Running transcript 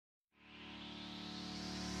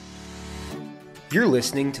You're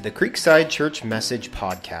listening to the Creekside Church Message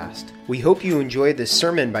Podcast. We hope you enjoy this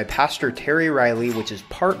sermon by Pastor Terry Riley, which is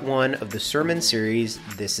part 1 of the sermon series,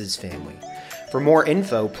 This is Family. For more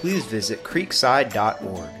info, please visit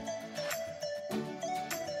creekside.org.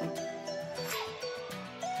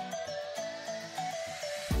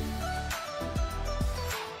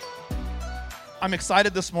 I'm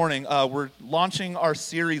excited this morning. We're launching our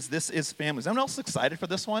series, This is Family. Is anyone else excited for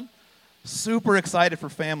this one? Super excited for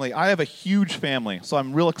family. I have a huge family, so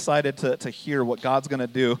I'm real excited to hear what God's going to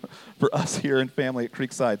do for us here in family at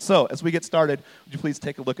Creekside. So as we get started, would you please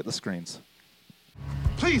take a look at the screens?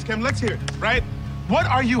 Please, Kim, let's hear it, right? What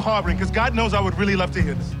are you harboring? Because God knows I would really love to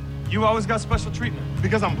hear this. You always got special treatment.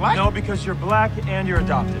 Because I'm black? No, because you're black and you're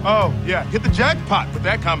adopted. Oh, yeah. Hit the jackpot with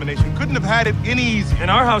that combination. Couldn't have had it any easier. In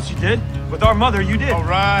our house, you did. With our mother, you did. All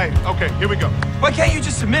right. Okay, here we go. Why can't you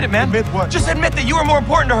just admit it, man? Admit what? Just admit that you were more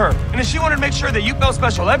important to her. And that she wanted to make sure that you felt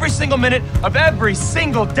special every single minute of every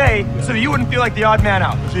single day so that you wouldn't feel like the odd man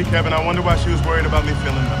out. Gee, Kevin, I wonder why she was worried about me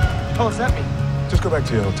feeling that. What does that mean? Just go back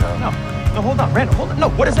to your hotel. No, hold on. Randall, hold on. No,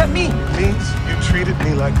 what does that mean? It means you treated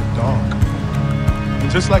me like a dog. And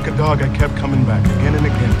just like a dog, I kept coming back again and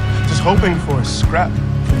again, just hoping for a scrap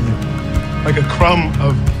from you. Like a crumb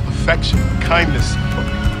of affection, kindness,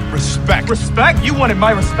 respect. Respect? You wanted my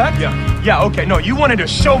respect? Yeah. Yeah, okay. No, you wanted to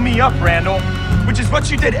show me up, Randall, which is what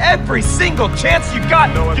you did every single chance you got.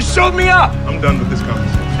 No, you showed me up. I'm done with this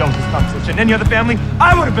conversation. Done with this conversation. Any other family,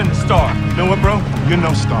 I would have been the star. You know what, bro? You're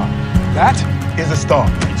no star. That is a star.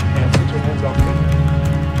 Get your hands. Get your hands off me.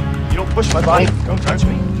 You don't push my body. Don't touch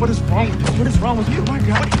me. What is wrong with you? What is wrong with you? Oh my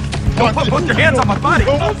God. Don't put your hands on my body.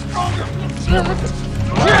 Go stronger.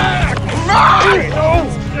 Yeah.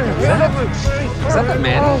 Is that the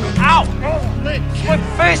man? Ow! What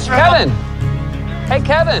face, Kevin! Hey,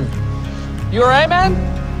 Kevin! You alright, man?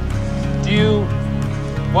 Do you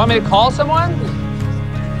want me to call someone?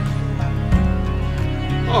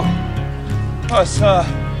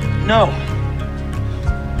 No.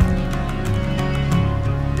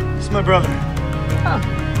 It's my brother. Oh.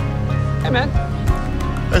 Hey, man.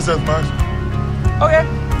 Hey, Seth Mars. Okay.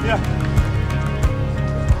 Yeah.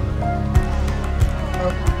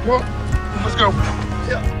 Well, let's go.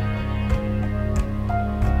 Yeah.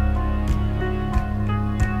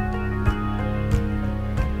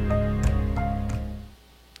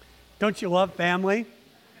 Don't you love family?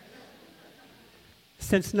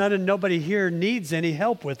 Since nobody here needs any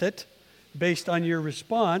help with it, based on your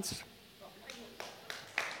response,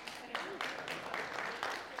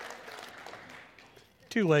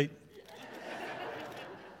 too late.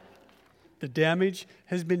 The damage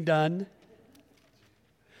has been done.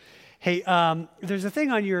 Hey, there's a thing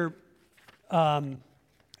on your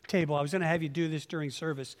table. I was going to have you do this during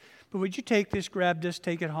service, but would you take this, grab this,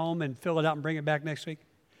 take it home, and fill it out and bring it back next week?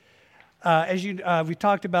 We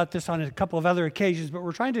talked about this on a couple of other occasions, but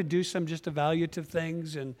we're trying to do some just evaluative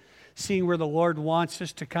things and seeing where the Lord wants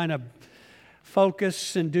us to kind of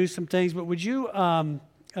focus and do some things. But would you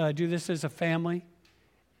do this as a family?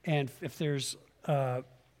 And if there's, if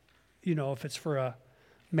it's for a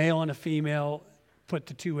male and a female, put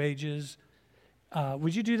the 2 ages.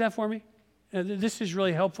 Would you do that for me? This is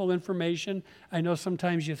really helpful information. I know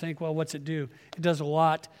sometimes you think, well, what's it do? It does a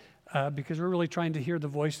lot because we're really trying to hear the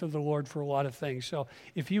voice of the Lord for a lot of things. So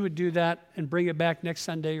if you would do that and bring it back next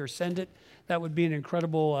Sunday or send it, that would be an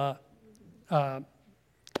incredible help.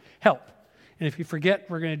 And if you forget,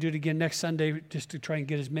 we're going to do it again next Sunday just to try and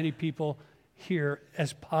get as many people here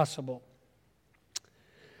as possible.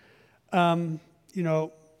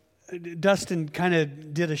 Dustin kind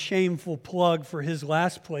of did a shameful plug for his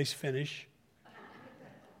last place finish.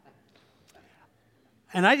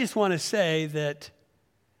 And I just want to say that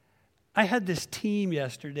I had this team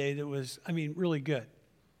yesterday that was, really good.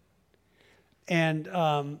 And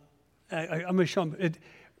I'm going to show them.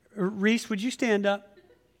 Reese, would you stand up?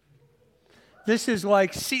 This is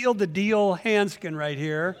like seal the deal handskin right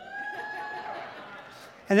here.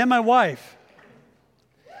 And then my wife.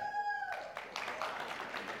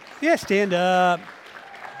 Yeah, stand up.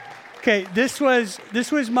 Okay, this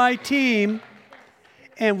was my team,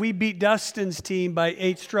 and we beat Dustin's team by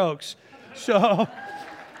 8 strokes. So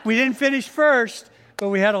we didn't finish first, but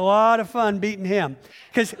we had a lot of fun beating him.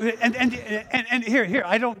 And here,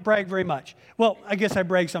 I don't brag very much. Well, I guess I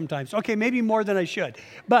brag sometimes. Okay, maybe more than I should.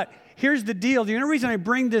 But here's the deal. The only reason I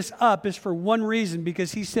bring this up is for one reason,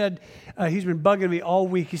 because he said, he's been bugging me all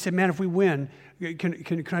week. He said, man, if we win, can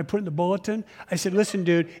I put it in the bulletin? I said, listen,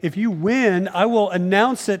 dude, if you win, I will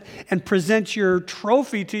announce it and present your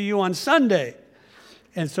trophy to you on Sunday.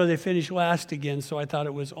 And so they finished last again, so I thought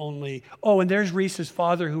it was only... Oh, and there's Reese's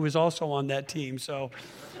father, who was also on that team, so...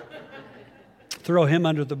 throw him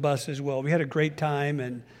under the bus as well. We had a great time,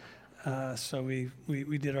 and so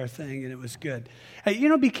we did our thing, and it was good.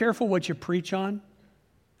 Hey, be careful what you preach on.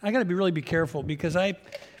 I got to really be careful because I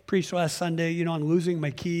preached last Sunday, on losing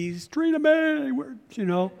my keys. Trina May,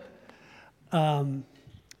 the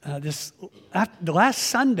last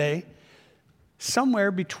Sunday,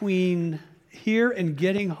 somewhere between here and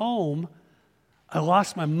getting home, I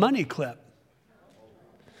lost my money clip.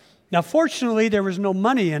 Now, fortunately, there was no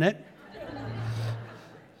money in it,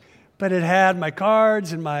 but it had my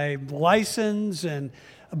cards and my license and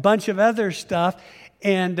a bunch of other stuff.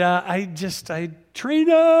 And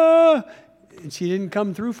Trina, and she didn't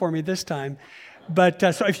come through for me this time.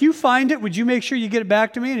 But so if you find it, would you make sure you get it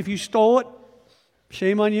back to me? And if you stole it,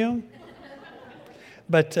 shame on you.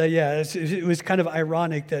 But it was kind of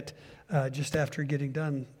ironic that just after getting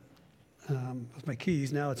done with my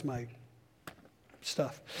keys, now it's my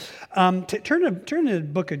stuff. Turn to the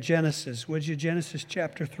book of Genesis, would you? Genesis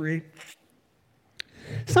chapter 3.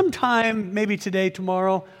 Sometime, maybe today,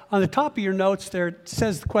 tomorrow, on the top of your notes there, it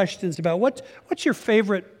says questions about what's your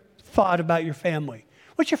favorite thought about your family?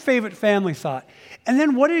 What's your favorite family thought? And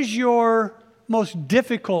then what is your most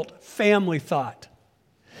difficult family thought?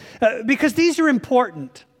 Because these are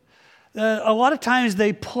important. A lot of times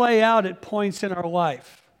they play out at points in our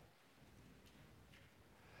life.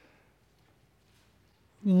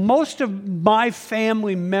 Most of my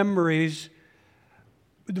family memories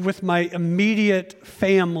with my immediate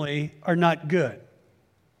family are not good.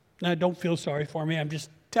 Now, don't feel sorry for me. I'm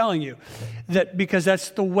just telling you that because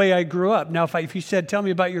that's the way I grew up. Now, if you said, tell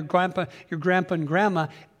me about your grandpa and grandma,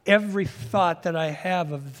 every thought that I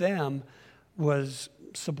have of them was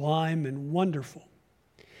sublime and wonderful.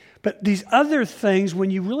 But these other things,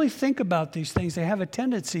 when you really think about these things, they have a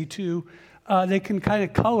tendency to, they can kind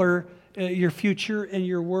of color your future and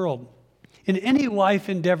your world. In any life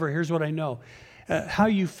endeavor, here's what I know. How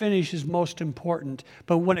you finish is most important.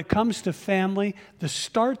 But when it comes to family, the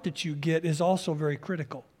start that you get is also very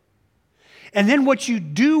critical. And then what you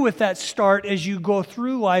do with that start as you go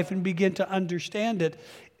through life and begin to understand it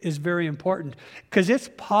is very important. Because it's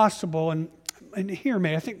possible, and hear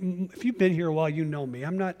me, I think if you've been here a while, you know me. I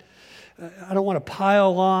don't want to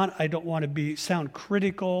pile on. I don't want to sound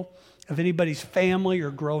critical of anybody's family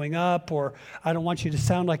or growing up, or I don't want you to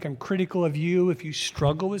sound like I'm critical of you if you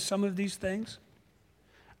struggle with some of these things.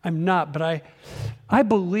 I'm not, but I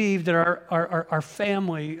believe that our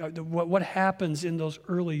family, what happens in those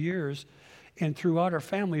early years and throughout our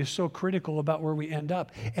family is so critical about where we end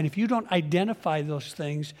up. And if you don't identify those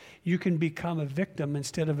things, you can become a victim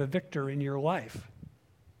instead of a victor in your life.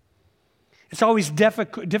 It's always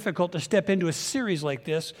difficult to step into a series like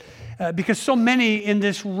this because so many in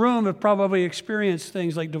this room have probably experienced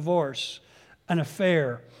things like divorce, an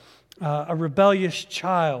affair, a rebellious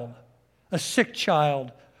child, a sick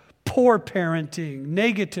child, poor parenting,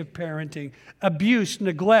 negative parenting, abuse,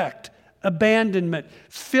 neglect, abandonment.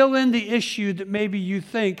 Fill in the issue that maybe you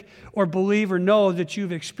think or believe or know that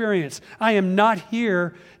you've experienced. I am not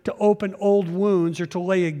here to open old wounds or to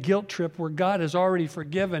lay a guilt trip where God has already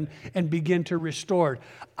forgiven and begin to restore.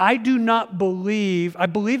 I believe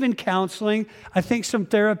in counseling. I think some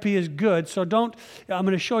therapy is good. So I'm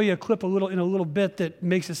going to show you a clip in a little bit that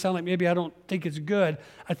makes it sound like maybe I don't think it's good.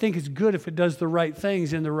 I think it's good if it does the right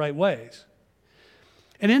things in the right ways.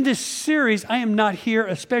 And in this series, I am not here,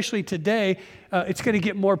 especially today. It's going to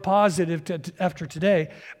get more positive after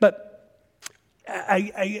today. But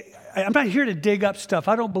I'm not here to dig up stuff.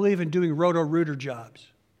 I don't believe in doing roto-rooter jobs.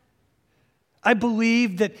 I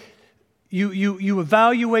believe that you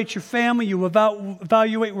evaluate your family, you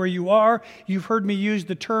evaluate where you are. You've heard me use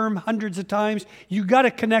the term hundreds of times. You got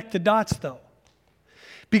to connect the dots, though.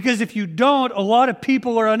 Because if you don't, a lot of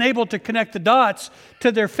people are unable to connect the dots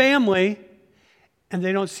to their family, and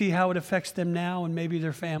they don't see how it affects them now and maybe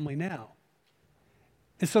their family now.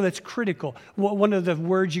 And so that's critical. One of the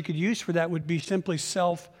words you could use for that would be simply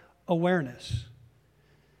self-awareness.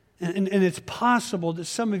 And it's possible that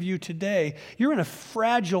some of you today, you're in a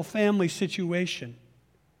fragile family situation.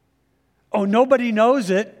 Oh, nobody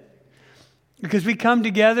knows it because we come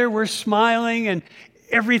together, we're smiling, and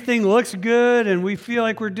everything looks good, and we feel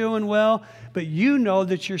like we're doing well. But you know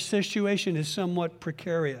that your situation is somewhat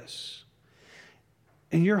precarious.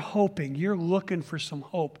 And you're looking for some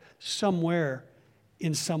hope somewhere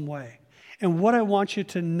in some way. And what I want you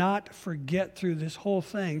to not forget through this whole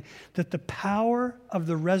thing, that the power of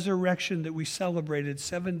the resurrection that we celebrated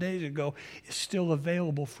 7 days ago is still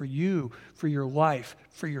available for you, for your life,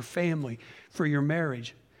 for your family, for your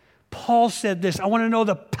marriage. Paul said this, I want to know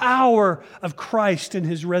the power of Christ and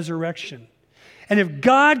his resurrection. And if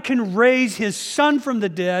God can raise his Son from the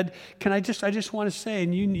dead, I just want to say,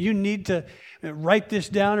 and you need to write this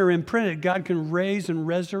down or imprint it, God can raise and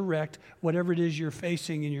resurrect whatever it is you're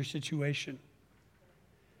facing in your situation.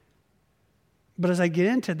 But as I get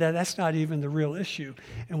into that, that's not even the real issue.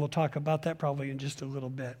 And we'll talk about that probably in just a little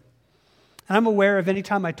bit. And I'm aware of any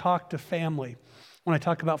time I talk to family, when I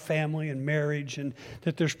talk about family and marriage, and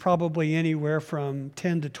that there's probably anywhere from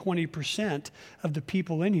 10 to 20% of the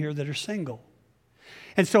people in here that are single.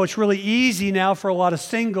 And so it's really easy now for a lot of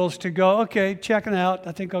singles to go, okay, checking out.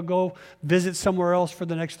 I think I'll go visit somewhere else for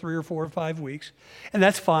the next 3 or 4 or 5 weeks. And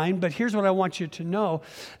that's fine. But here's what I want you to know,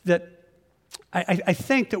 that I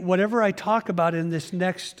think that whatever I talk about in this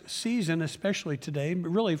next season, especially today, but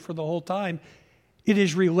really for the whole time, it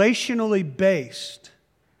is relationally based,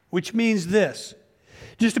 which means this.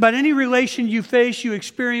 Just about any relation you face, you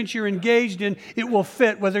experience, you're engaged in, it will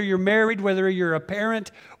fit, whether you're married, whether you're a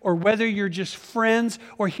parent, or whether you're just friends.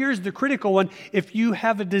 Or here's the critical one, if you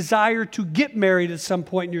have a desire to get married at some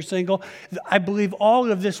point and you're single, I believe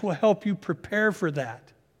all of this will help you prepare for that.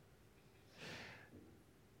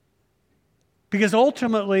 Because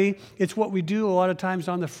ultimately, it's what we do a lot of times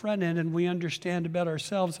on the front end, and we understand about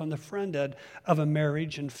ourselves on the front end of a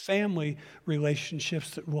marriage and family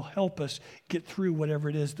relationships that will help us get through whatever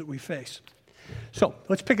it is that we face. So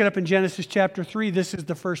let's pick it up in Genesis chapter 3. This is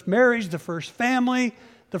the first marriage, the first family,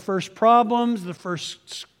 the first problems, the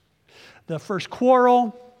first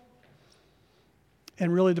quarrel,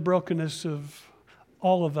 and really the brokenness of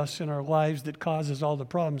all of us in our lives that causes all the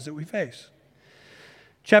problems that we face.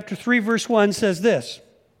 Chapter 3, verse 1 says this.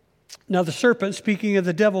 Now the serpent, speaking of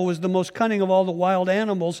the devil, was the most cunning of all the wild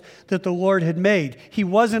animals that the Lord had made. He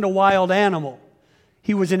wasn't a wild animal.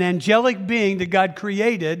 He was an angelic being that God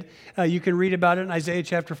created. You can read about it in Isaiah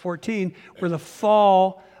chapter 14, where the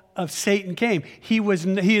fall of Satan came. He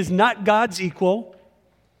is not God's equal.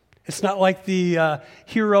 It's not like the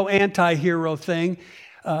hero, anti-hero thing.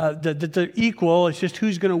 The equal, it's just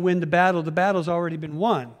who's going to win the battle. The battle's already been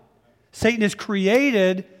won. Satan is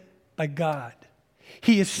created by God.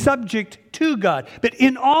 He is subject to God. But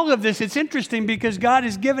in all of this, it's interesting because God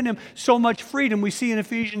has given him so much freedom. We see in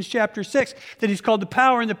Ephesians chapter 6 that he's called the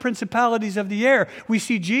power and the principalities of the air. We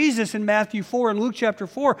see Jesus in Matthew 4 and Luke chapter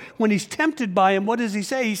 4 when he's tempted by him. What does he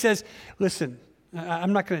say? He says, listen,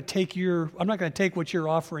 I'm not going to take what you're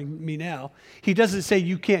offering me now. He doesn't say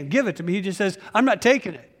you can't give it to me. He just says, I'm not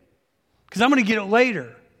taking it because I'm going to get it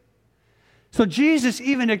later. So Jesus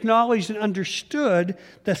even acknowledged and understood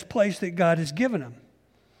this place that God has given him.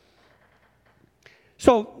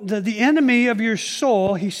 So the enemy of your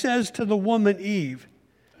soul, he says to the woman Eve,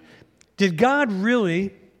 did God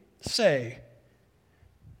really say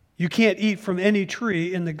you can't eat from any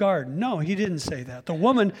tree in the garden? No, he didn't say that. The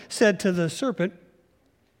woman said to the serpent,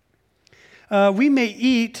 we may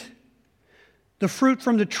eat the fruit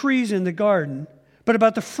from the trees in the garden, but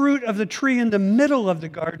about the fruit of the tree in the middle of the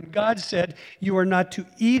garden, God said, you are not to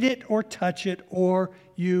eat it or touch it, or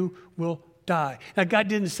you will die. Now, God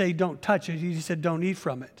didn't say don't touch it. He said don't eat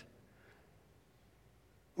from it,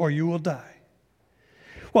 or you will die.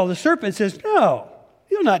 Well, the serpent says, no,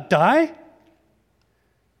 you'll not die.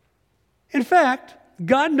 In fact,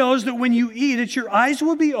 God knows that when you eat it, your eyes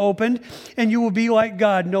will be opened and you will be like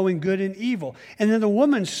God, knowing good and evil. And then the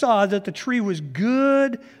woman saw that the tree was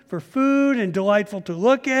good for food and delightful to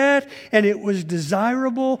look at, and it was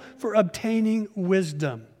desirable for obtaining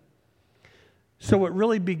wisdom. So it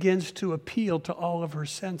really begins to appeal to all of her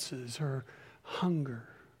senses, her hunger,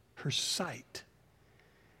 her sight,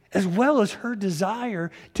 as well as her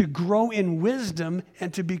desire to grow in wisdom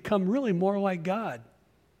and to become really more like God.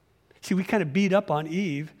 See, we kind of beat up on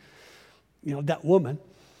Eve, that woman.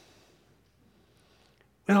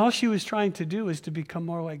 And all she was trying to do is to become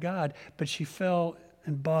more like God, but she fell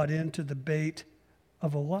and bought into the bait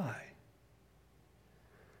of a lie.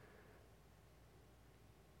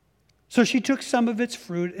 So she took some of its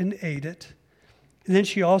fruit and ate it. And then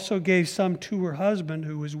she also gave some to her husband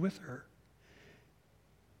who was with her.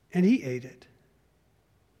 And he ate it.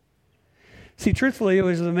 See, truthfully, it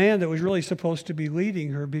was the man that was really supposed to be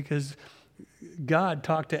leading her because God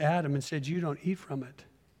talked to Adam and said, you don't eat from it.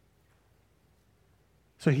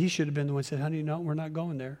 So he should have been the one who said, honey, no, we're not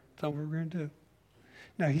going there. That's not what we're going to do.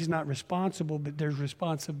 Now, he's not responsible, but there's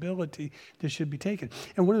responsibility that should be taken.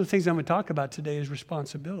 And one of the things I'm going to talk about today is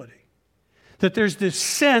responsibility. That there's this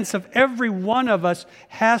sense of every one of us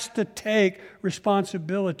has to take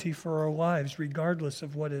responsibility for our lives, regardless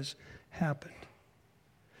of what has happened.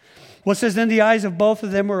 Well, it says, then the eyes of both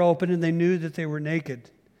of them were open, and they knew that they were naked.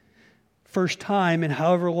 first time in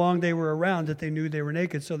however long they were around that they knew they were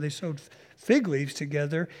naked. So they sewed fig leaves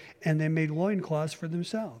together and they made loincloths for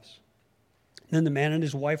themselves. Then the man and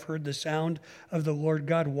his wife heard the sound of the Lord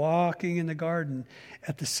God walking in the garden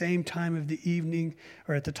at the same time of the evening,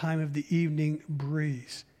 or at the time of the evening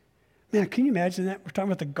breeze. Man, can you imagine that? We're talking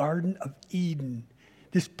about the Garden of Eden,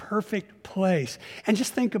 this perfect place. And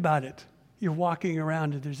just think about it. You're walking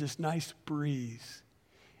around and there's this nice breeze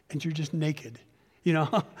and you're just naked,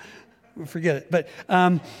 Forget it. But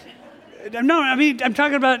no, I mean, I'm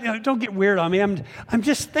talking about, don't get weird on me. I'm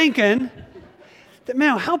just thinking that,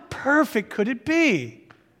 man, how perfect could it be?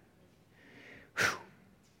 Whew.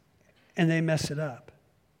 And they mess it up.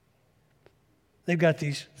 They've got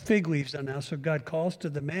these fig leaves on now, so God calls to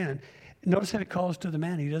the man. Notice that it calls to the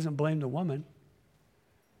man. He doesn't blame the woman.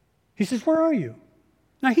 He says, where are you?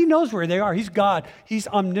 Now, he knows where they are. He's God. He's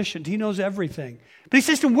omniscient. He knows everything. But he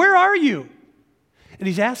says to him, where are you? And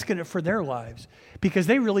he's asking it for their lives because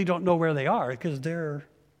they really don't know where they are because they're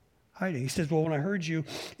hiding. He says, well, when I heard you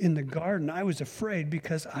in the garden, I was afraid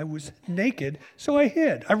because I was naked, so I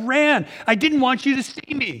hid. I ran. I didn't want you to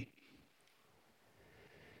see me.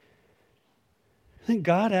 I think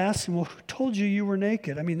God asked him, well, who told you you were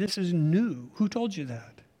naked? I mean, this is new. Who told you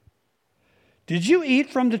that? Did you eat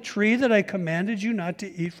from the tree that I commanded you not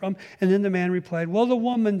to eat from? And then the man replied, well, the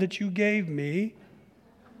woman that you gave me.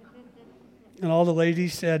 And all the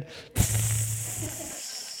ladies said,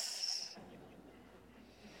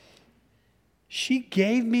 she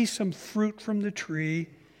gave me some fruit from the tree,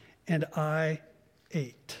 and I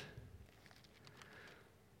ate.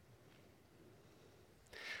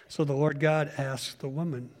 So the Lord God asked the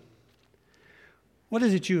woman, what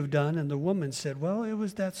is it you have done? And the woman said, well, it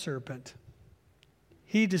was that serpent.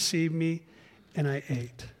 He deceived me, and I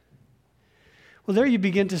ate. Well, there you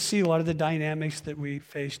begin to see a lot of the dynamics that we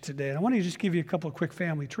face today. And I want to just give you a couple of quick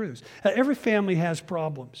family truths. Every family has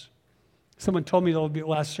problems. Someone told me at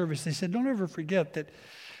last service, they said, don't ever forget that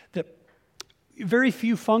very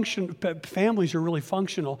few families are really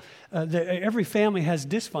functional. Every family has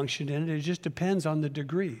dysfunction in it. It just depends on the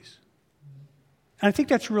degrees. And I think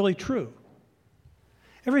that's really true.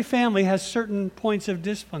 Every family has certain points of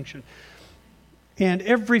dysfunction. And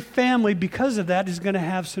every family, because of that, is going to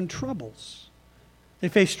have some troubles. They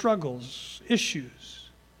face struggles, issues.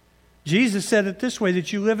 Jesus said it this way,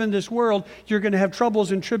 that you live in this world, you're going to have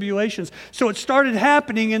troubles and tribulations. So it started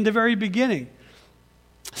happening in the very beginning.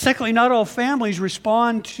 Secondly, not all families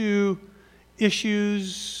respond to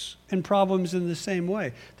issues and problems in the same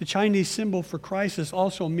way. The Chinese symbol for crisis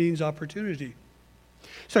also means opportunity.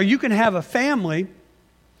 So you can have a family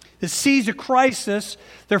that sees a crisis,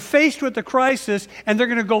 they're faced with the crisis, and they're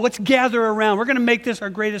going to go, let's gather around. We're going to make this our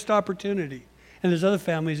greatest opportunity. And there's other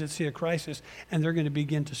families that see a crisis, and they're going to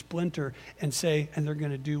begin to splinter and say, and they're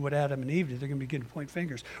going to do what Adam and Eve did. They're going to begin to point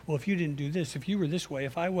fingers. Well, if you didn't do this, if you were this way,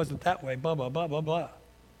 if I wasn't that way, blah, blah, blah, blah, blah.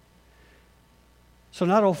 So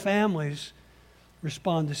not all families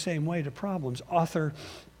respond the same way to problems. Author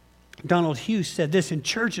Donald Hughes said this, in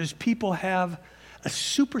churches, people have a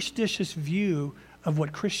superstitious view of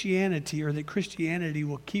what Christianity, or that Christianity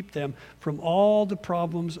will keep them from all the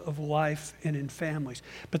problems of life and in families.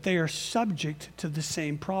 But they are subject to the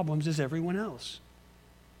same problems as everyone else.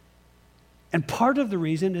 And part of the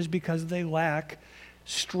reason is because they lack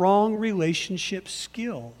strong relationship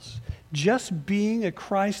skills. Just being a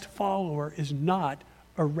Christ follower is not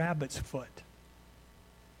a rabbit's foot.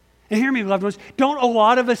 And hear me, loved ones, don't a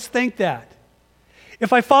lot of us think that?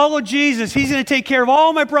 If I follow Jesus, he's going to take care of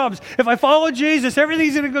all my problems. If I follow Jesus,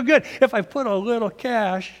 everything's going to go good. If I put a little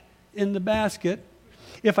cash in the basket,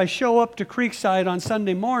 if I show up to Creekside on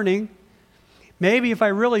Sunday morning, maybe if I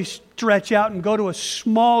really stretch out and go to a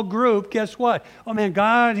small group, guess what? Oh man,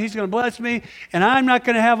 God, he's going to bless me, and I'm not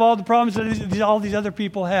going to have all the problems that all these other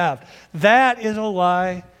people have. That is a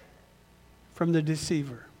lie from the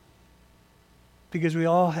deceiver. Because we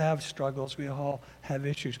all have struggles, we all have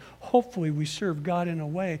issues. Hopefully we serve God in a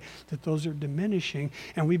way that those are diminishing,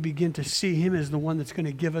 and we begin to see him as the one that's going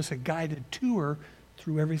to give us a guided tour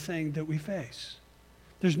through everything that we face.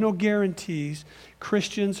 There's no guarantees.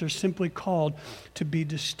 Christians are simply called to be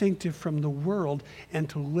distinctive from the world and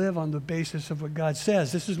to live on the basis of what God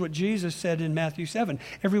says. This is what Jesus said in Matthew 7.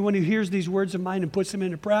 Everyone who hears these words of mine and puts them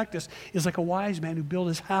into practice is like a wise man who built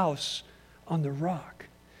his house on the rock,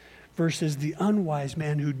 versus the unwise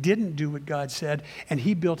man who didn't do what God said, and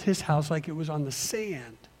he built his house like it was on the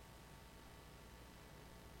sand.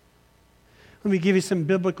 Let me give you some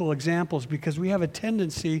biblical examples, because we have a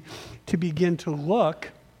tendency to begin to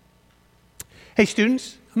look. Hey,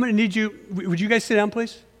 students, I'm going to need you. Would you guys sit down,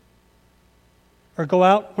 please? Or go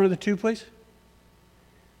out, one of the two, please?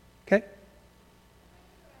 Okay?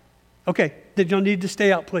 Okay, then you'll need to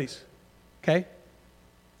stay out, please. Okay?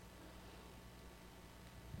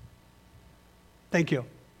 Thank you.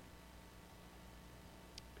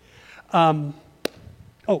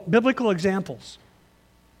 Biblical examples.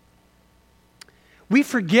 We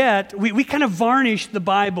forget, we kind of varnish the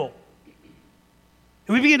Bible.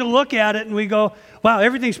 And we begin to look at it and we go, wow,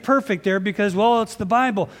 everything's perfect there because, well, it's the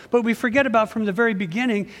Bible. But we forget about from the very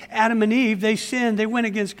beginning, Adam and Eve, they sinned, they went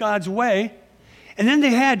against God's way. And then they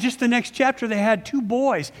had, just the next chapter, they had two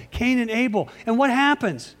boys, Cain and Abel. And what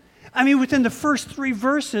happens? I mean, within the first 3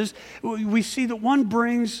 verses, we see that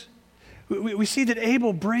we see that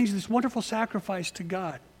Abel brings this wonderful sacrifice to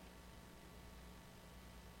God.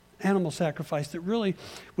 Animal sacrifice that really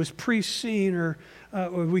was pre-seen, or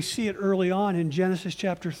we see it early on in Genesis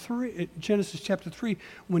chapter 3,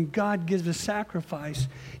 when God gives a sacrifice,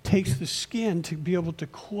 takes the skin to be able to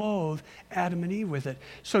clothe Adam and Eve with it.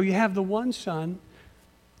 So you have the one son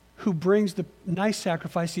who brings the nice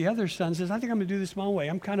sacrifice. The other son says, I think I'm going to do this my own way.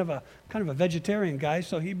 I'm kind of a vegetarian guy,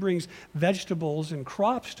 so he brings vegetables and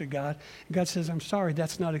crops to God. And God says, I'm sorry,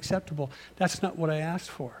 that's not acceptable. That's not what I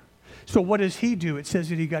asked for. So what does he do? It says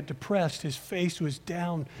that he got depressed. His face was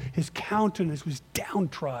down. His countenance was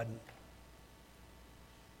downtrodden.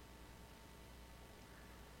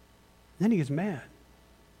 Then he gets mad.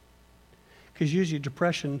 Because usually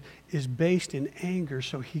depression is based in anger,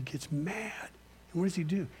 so he gets mad. And what does he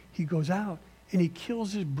do? He goes out and he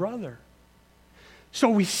kills his brother. So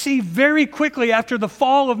we see very quickly after the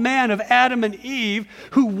fall of man, of Adam and Eve,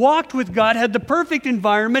 who walked with God, had the perfect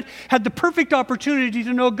environment, had the perfect opportunity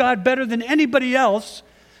to know God better than anybody else,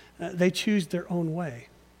 they choose their own way.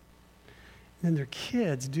 And then their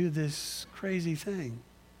kids do this crazy thing.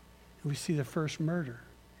 And we see the first murder.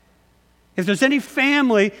 If there's any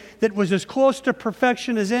family that was as close to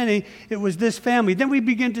perfection as any, it was this family. Then we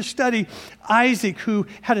begin to study Isaac, who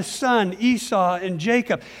had a son, Esau, and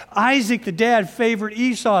Jacob. Isaac, the dad, favored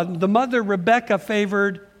Esau. The mother, Rebekah,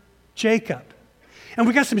 favored Jacob. And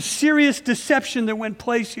we got some serious deception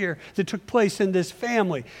that took place in this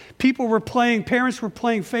family. Parents were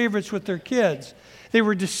playing favorites with their kids. They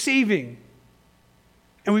were deceiving.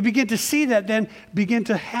 And we begin to see that then begin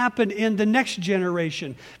to happen in the next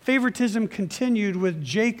generation. Favoritism continued with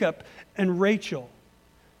Jacob and Rachel.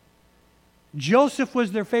 Joseph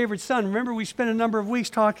was their favorite son. Remember, we spent a number of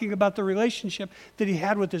weeks talking about the relationship that he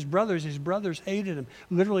had with his brothers. His brothers hated him,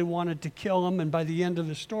 literally wanted to kill him. And by the end of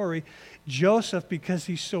the story, Joseph, because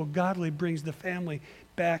he's so godly, brings the family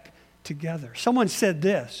back together. Someone said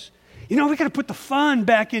this, we got to put the fun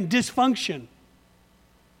back in dysfunction.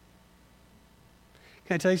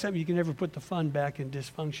 Can I tell you something? You can never put the fun back in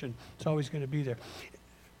dysfunction. It's always going to be there.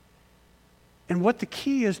 And what the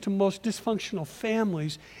key is to most dysfunctional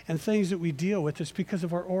families and things that we deal with is because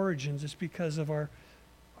of our origins. It's because of our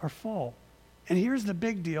fall. And here's the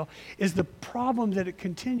big deal, is the problem that it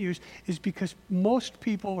continues is because most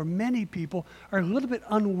people or many people are a little bit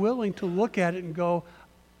unwilling to look at it and go,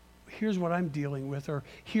 here's what I'm dealing with, or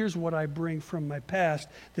here's what I bring from my past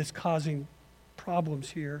that's causing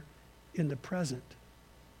problems here in the present.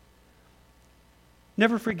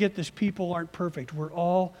 Never forget this, people aren't perfect. We're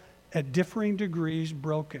all at differing degrees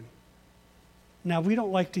broken. Now, we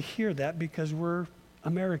don't like to hear that because we're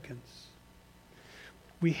Americans.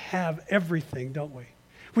 We have everything, don't we?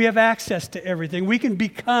 We have access to everything. We can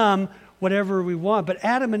become whatever we want. But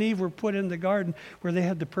Adam and Eve were put in the garden where they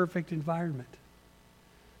had the perfect environment.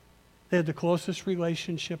 They had the closest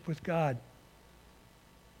relationship with God.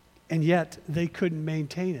 And yet, they couldn't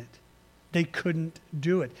maintain it. They couldn't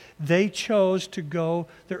do it. They chose to go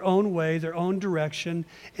their own way, their own direction,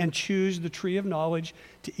 and choose the tree of knowledge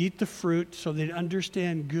to eat the fruit so they'd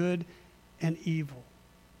understand good and evil.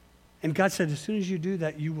 And God said, as soon as you do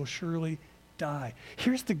that, you will surely die.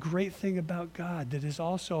 Here's the great thing about God that is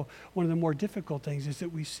also one of the more difficult things, is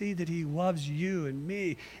that we see that he loves you and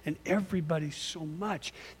me and everybody so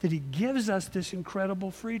much that he gives us this incredible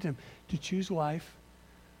freedom to choose life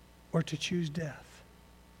or to choose death.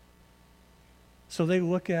 So they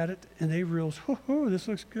look at it and they realize, this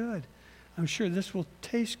looks good. I'm sure this will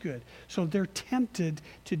taste good. So they're tempted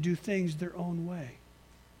to do things their own way.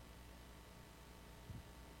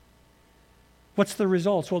 What's the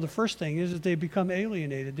results? Well, the first thing is that they become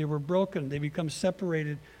alienated. They were broken. They become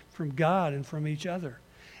separated from God and from each other.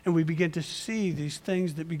 And we begin to see these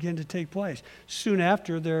things that begin to take place. Soon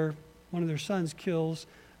after, one of their sons kills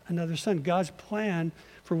another son. God's plan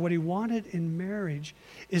for what he wanted in marriage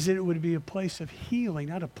is that it would be a place of healing,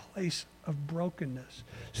 not a place of brokenness.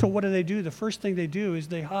 So what do? The first thing they do is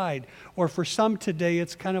they hide. Or for some today,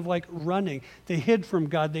 it's kind of like running. They hid from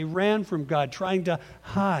God. They ran from God, trying to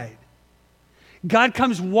hide. God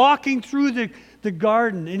comes walking through the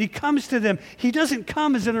garden, and he comes to them. He doesn't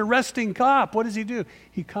come as an arresting cop. What does he do?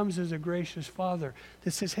 He comes as a gracious father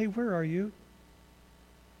that says, hey, where are you?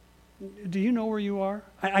 Do you know where you are?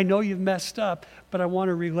 I know you've messed up, but I want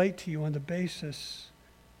to relate to you on the basis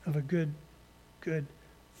of a good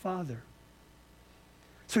father.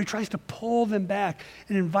 So he tries to pull them back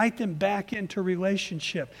and invite them back into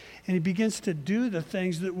relationship. And he begins to do the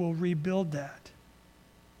things that will rebuild that.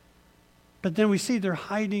 But then we see they're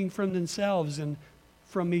hiding from themselves and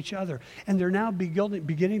from each other. And they're now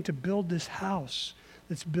beginning to build this house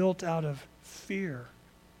that's built out of fear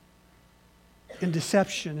and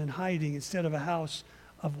deception and hiding instead of a house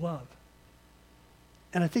of love.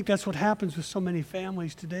 And I think that's what happens with so many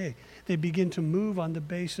families today. They begin to move on the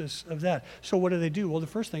basis of that. So what do? Well, the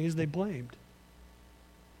first thing is they blamed.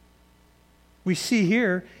 We see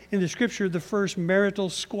here in the scripture the first marital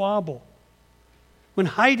squabble. When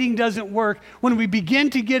hiding doesn't work, when we begin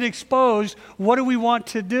to get exposed, what do we want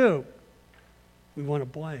to do? We want to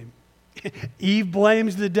blame. Eve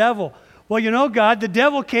blames the devil. Well, you know, God, the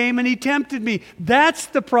devil came and he tempted me. That's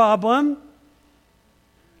the problem.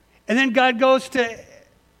 And then God goes to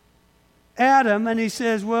Adam and he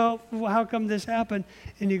says, well, how come this happened?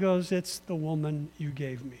 And he goes, it's the woman you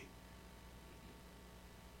gave me.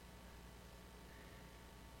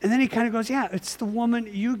 And then he kind of goes, yeah, it's the woman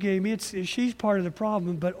you gave me. She's part of the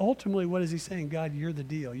problem. But ultimately, what is he saying? God, you're the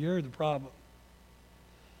deal. You're the problem.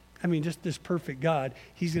 I mean, just this perfect God,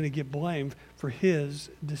 he's going to get blamed for his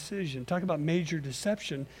decision. Talk about major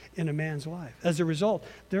deception in a man's life. As a result,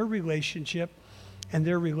 their relationship and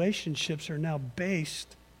their relationships are now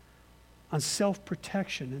based on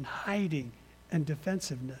self-protection and hiding and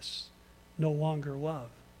defensiveness, no longer love.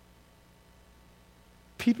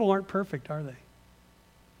 People aren't perfect, are they?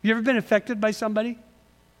 You ever been affected by somebody?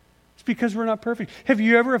 It's because we're not perfect. Have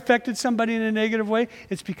you ever affected somebody in a negative way?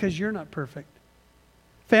 It's because you're not perfect.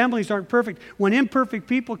 Families aren't perfect. When imperfect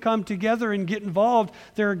people come together and get involved,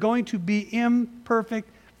 there are going to be imperfect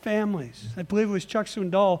families. I believe it was Chuck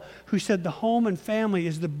Swindoll who said the home and family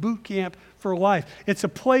is the boot camp for life. It's a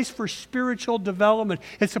place for spiritual development.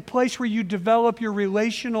 It's a place where you develop your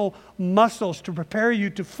relational muscles to prepare you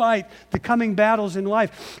to fight the coming battles in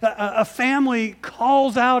life. A family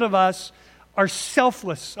calls out of us our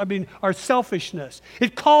selfishness.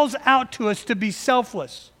 It calls out to us to be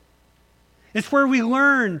selfless. It's where we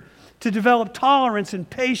learn to develop tolerance and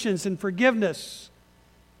patience and forgiveness.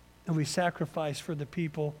 And we sacrifice for the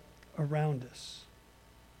people around us.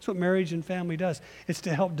 That's what marriage and family does. It's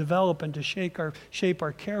to help develop and to shape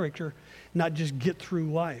our character, not just get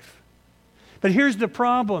through life. But here's the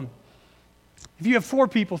problem. If you have 4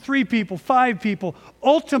 people, 3 people, 5 people,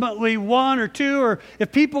 ultimately 1 or 2, or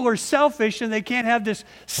if people are selfish and they can't have this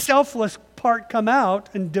selfless part come out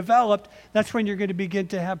and developed, that's when you're going to begin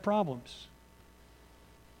to have problems.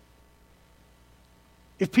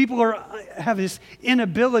 If people have this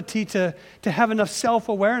inability to have enough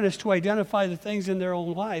self-awareness to identify the things in their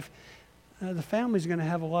own life, the family's going to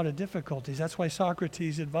have a lot of difficulties. That's why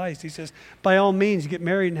Socrates advised. He says, by all means, get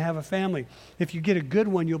married and have a family. If you get a good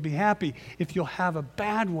one, you'll be happy. If you'll have a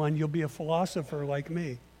bad one, you'll be a philosopher like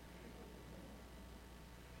me.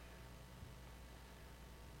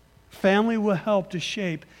 Family will help to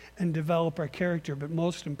shape and develop our character, but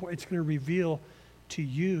most important, it's going to reveal to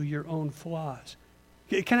you your own flaws.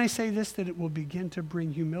 Can I say this, that it will begin to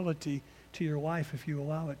bring humility to your life if you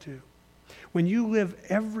allow it to? When you live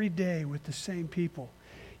every day with the same people,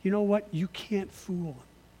 you know what? You can't fool them.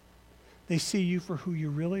 They see you for who you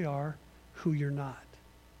really are, who you're not.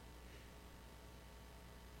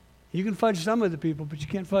 You can fudge some of the people, but you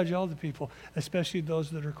can't fudge all the people, especially those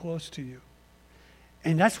that are close to you.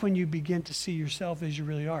 And that's when you begin to see yourself as you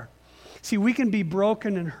really are. See, we can be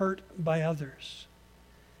broken and hurt by others.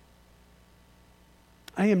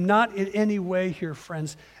 I am not in any way here,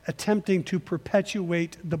 friends, attempting to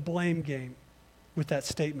perpetuate the blame game with that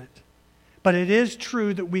statement. But it is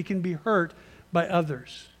true that we can be hurt by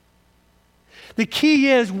others. The key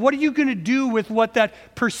is, what are you going to do with what that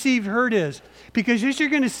perceived hurt is? Because as you're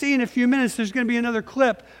going to see in a few minutes, there's going to be another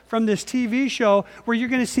clip from this TV show where you're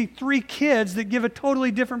going to see 3 kids that give a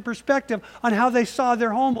totally different perspective on how they saw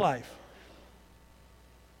their home life.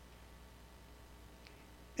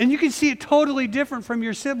 And you can see it totally different from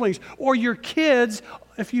your siblings. Or your kids,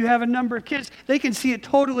 if you have a number of kids, they can see it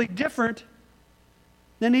totally different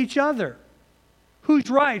than each other. Who's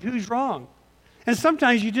right? Who's wrong? And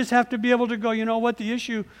sometimes you just have to be able to go, you know what, the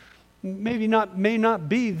issue may not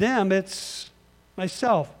be them, it's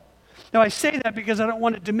myself. Now I say that because I don't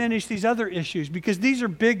want to diminish these other issues, because these are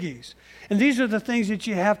biggies. And these are the things that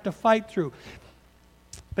you have to fight through.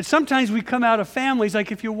 But sometimes we come out of families,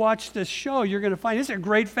 like if you watch this show, you're going to find it's a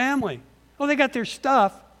great family. Oh, they got their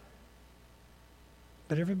stuff.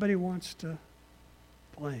 But everybody wants to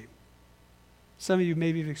blame. Some of you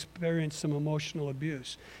maybe have experienced some emotional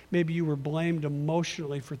abuse. Maybe you were blamed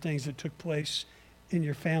emotionally for things that took place in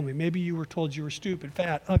your family. Maybe you were told you were stupid,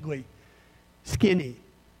 fat, ugly, skinny,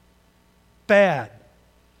 bad,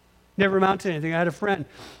 never amount to anything. I had a friend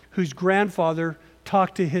whose grandfather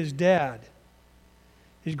talked to his dad.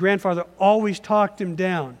 His grandfather always talked him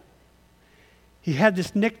down. He had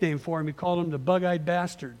this nickname for him. He called him the bug-eyed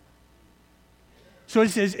bastard. So he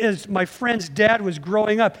says, as my friend's dad was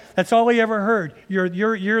growing up, that's all he ever heard.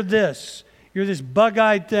 You're this. You're this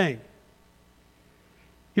bug-eyed thing.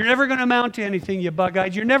 You're never going to amount to anything, you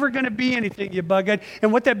bug-eyed. You're never going to be anything, you bug-eyed.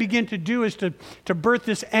 And what that began to do is to birth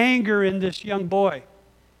this anger in this young boy.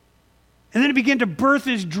 And then it began to birth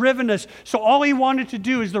his drivenness. So all he wanted to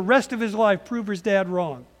do is the rest of his life prove his dad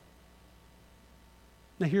wrong.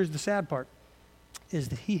 Now here's the sad part, is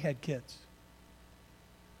that he had kids.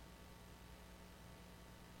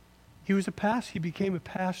 He was a pastor. He became a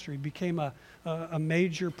pastor. He became a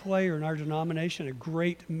major player in our denomination, a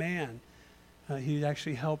great man. He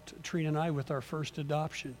actually helped Trina and I with our first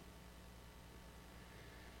adoption.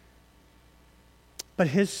 But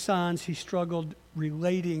his sons, he struggled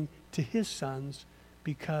relating to his sons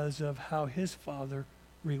because of how his father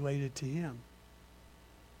related to him.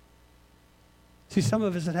 See, some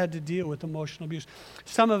of us have had to deal with emotional abuse.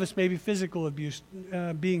 Some of us maybe physical abuse,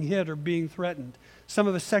 being hit or being threatened. Some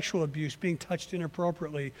of us sexual abuse, being touched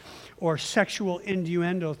inappropriately, or sexual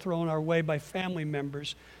innuendo thrown our way by family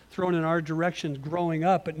members, thrown in our directions growing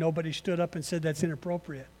up, but nobody stood up and said that's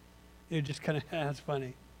inappropriate. It just kind of, that's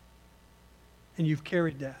funny. And you've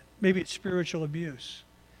carried that. Maybe it's spiritual abuse.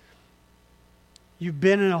 You've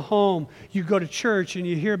been in a home, you go to church and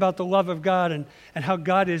you hear about the love of God and how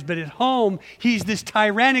God is, but at home, he's this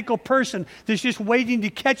tyrannical person that's just waiting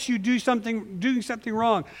to catch you doing something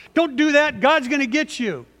wrong. Don't do that, God's going to get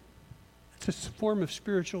you. It's a form of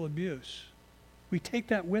spiritual abuse. We take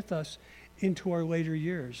that with us into our later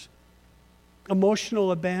years.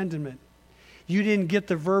 Emotional abandonment. You didn't get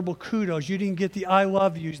the verbal kudos. You didn't get the I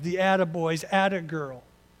love yous, the attaboys, attagirl.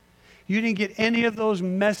 You didn't get any of those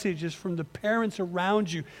messages from the parents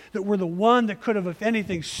around you that were the one that could have, if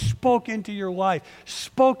anything, spoke into your life,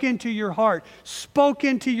 spoke into your heart, spoke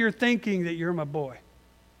into your thinking that you're my boy.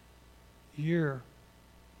 You're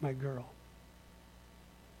my girl.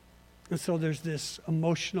 And so there's this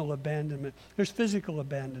emotional abandonment. There's physical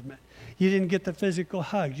abandonment. You didn't get the physical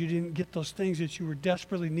hug. You didn't get those things that you were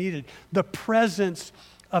desperately needed. The presence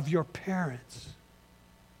of your parents.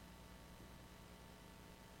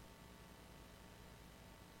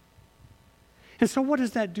 And so what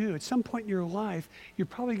does that do? At some point in your life, you're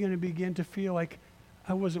probably going to begin to feel like,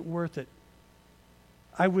 I wasn't worth it.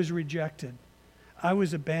 I was rejected. I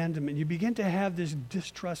was abandoned. You begin to have this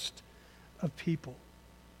distrust of people.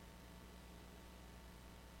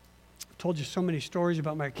 I've told you so many stories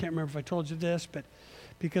about I can't remember if I told you this, but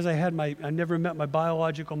because I never met my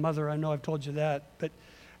biological mother. I know I've told you that, but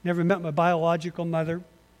never met my biological mother.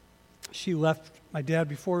 She left my dad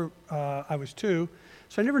before I was 2,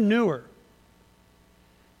 so I never knew her.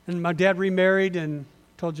 And my dad remarried, and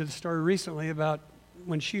told you the story recently about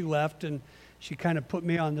when she left, and she kind of put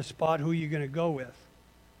me on the spot, who are you going to go with?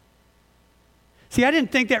 See, I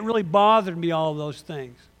didn't think that really bothered me, all of those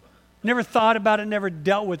things. Never thought about it, never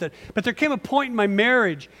dealt with it. But there came a point in my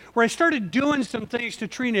marriage where I started doing some things to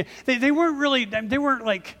Trina. They weren't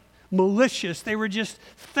like malicious. They were just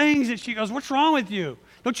things that she goes, what's wrong with you?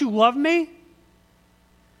 Don't you love me?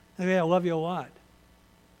 I go, yeah, I love you a lot.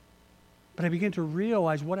 But I began to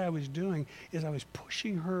realize what I was doing is I was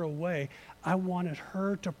pushing her away. I wanted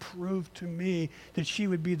her to prove to me that she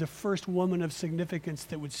would be the first woman of significance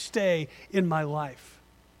that would stay in my life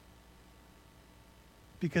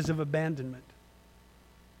because of abandonment.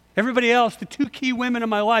 Everybody else, the 2 key women in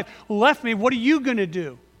my life, left me. What are you going to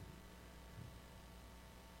do?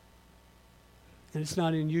 And it's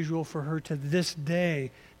not unusual for her to this day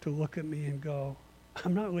to look at me and go,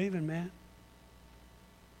 I'm not leaving, man.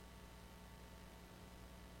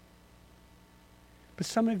 But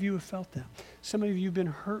some of you have felt that. Some of you have been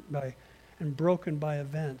hurt by and broken by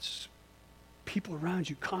events. People around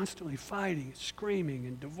you constantly fighting, screaming,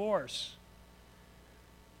 and divorce.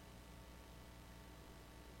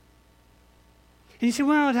 And you say,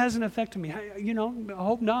 well, it hasn't affected me. I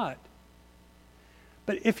hope not.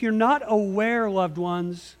 But if you're not aware, loved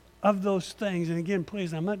ones, of those things, and again,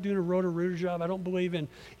 please, I'm not doing a Roto-Rooter job. I don't believe in,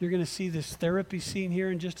 you're going to see this therapy scene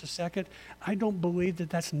here in just a second. I don't believe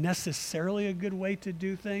that that's necessarily a good way to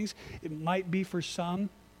do things. It might be for some,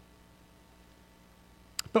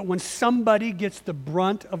 But when somebody gets the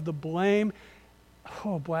brunt of the blame,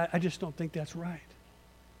 oh boy, I just don't think that's right.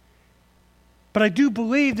 But I do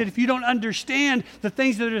believe that if you don't understand the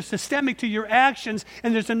things that are systemic to your actions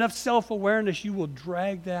and there's enough self-awareness, you will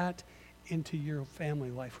drag that into your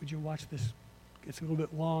family life. Would you watch this? It's a little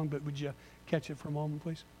bit long, but would you catch it for a moment,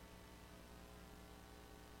 please?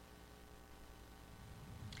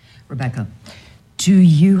 Rebecca, do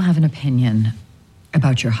you have an opinion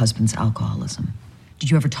about your husband's alcoholism? Did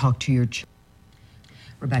you ever talk to your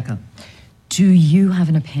Rebecca, do you have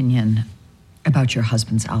an opinion about your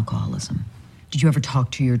husband's alcoholism? Did you ever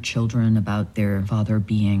talk to your children about their father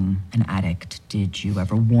being an addict? Did you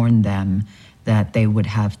ever warn them that they would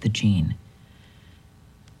have the gene?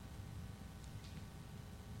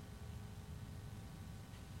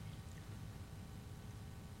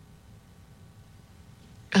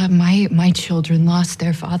 My children lost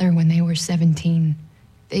their father when they were 17.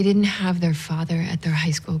 They didn't have their father at their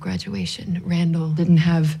high school graduation. Randall didn't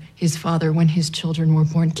have his father when his children were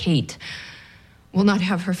born. Kate will not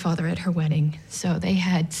have her father at her wedding. So they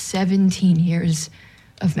had 17 years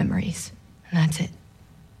of memories, and that's it.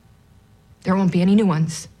 There won't be any new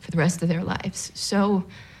ones for the rest of their lives. So,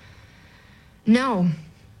 no,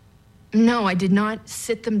 I did not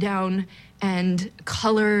sit them down and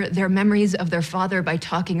color their memories of their father by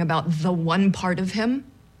talking about the one part of him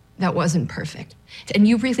that wasn't perfect. And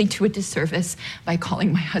you really do a disservice by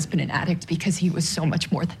calling my husband an addict because he was so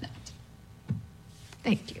much more than that.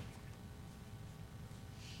 Thank you.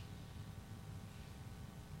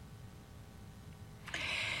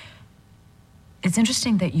 It's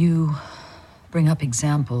interesting that you bring up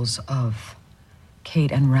examples of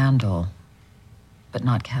Kate and Randall, but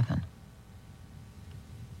not Kevin.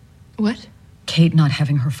 What? Kate not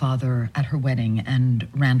having her father at her wedding and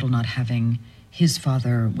Randall not having his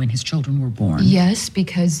father when his children were born. Yes,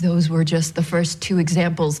 because those were just the first two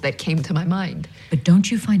examples that came to my mind. But don't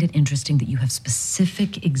you find it interesting that you have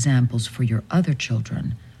specific examples for your other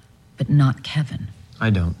children, but not Kevin? I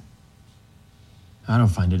don't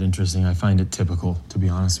find it interesting. I find it typical, to be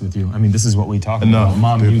honest with you. I mean, this is what we talk about.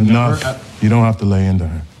 Mom, dude, you enough. never... You don't have to lay into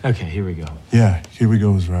her. Okay, here we go. Yeah, here we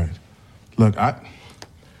go is right. Look,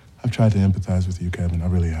 I've tried to empathize with you, Kevin. I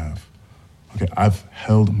really have. Okay, I've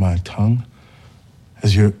held my tongue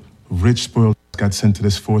as your rich, spoiled got sent to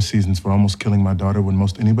this 4 seasons for almost killing my daughter when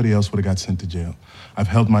most anybody else would have got sent to jail. I've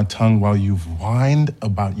held my tongue while you've whined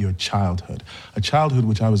about your childhood. A childhood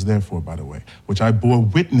which I was there for, by the way, which I bore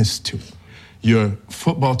witness to. Your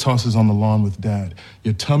football tosses on the lawn with Dad.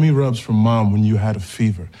 Your tummy rubs from Mom when you had a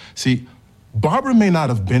fever. See, Barbara may not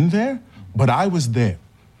have been there, but I was there.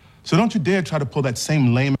 So don't you dare try to pull that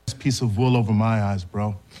same lame-ass piece of wool over my eyes,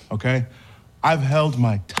 bro, okay? I've held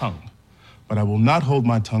my tongue, but I will not hold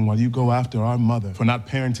my tongue while you go after our mother for not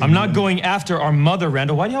parenting. I'm not going after our mother,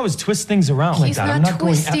 Randall. Why do you always twist things around like that? He's not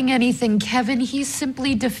twisting anything, Kevin. He's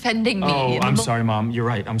simply defending me. Oh, I'm sorry, Mom. You're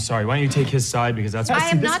right. I'm sorry. Why don't you take his side? Because that's... I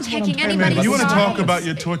am not taking anybody's side. You want to talk about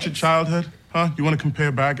your tortured childhood? Huh? You want to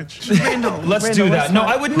compare baggage? Let's do that. No,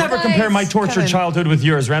 I would never compare my tortured childhood with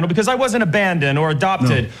yours, Randall, because I wasn't abandoned or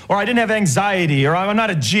adopted, or I didn't have anxiety, or I'm not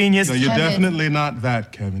a genius. No, you're definitely not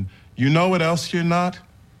that, Kevin. You know what else you're not?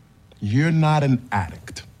 You're not an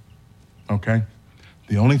addict, okay?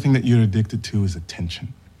 The only thing that you're addicted to is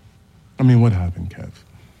attention. I mean, what happened, Kev?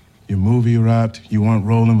 Your movie wrapped, you weren't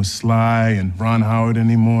rolling with Sly and Ron Howard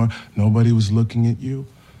anymore, nobody was looking at you,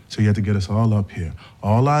 so you had to get us all up here.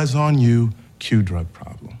 All eyes on you, cue drug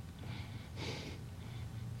problem.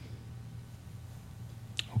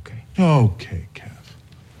 Okay. Okay, Kev.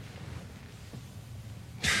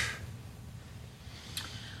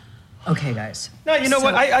 Okay, guys. No, you know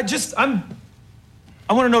what? I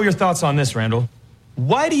want to know your thoughts on this, Randall.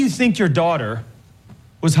 Why do you think your daughter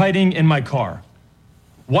was hiding in my car?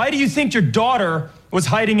 Why do you think your daughter was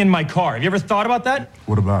hiding in my car? Have you ever thought about that?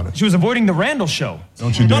 What about it? She was avoiding the Randall show.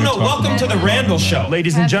 Don't you dare No, talk welcome about to the that. Randall show,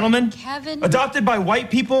 ladies and gentlemen. Kevin. Adopted by white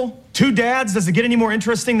people, 2 dads. Does it get any more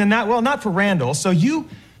interesting than that? Well, not for Randall. So you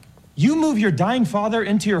move your dying father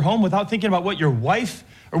into your home without thinking about what your wife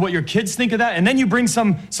or what your kids think of that, and then you bring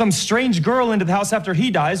some strange girl into the house after he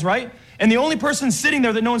dies, right? And the only person sitting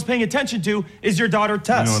there that no one's paying attention to is your daughter,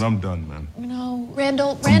 Tess. You know what? I'm done, man. No,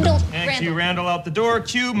 Randall. And cue Randall out the door.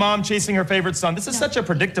 Cue Mom chasing her favorite son. This is such a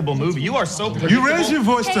predictable movie. You are so predictable. You raise your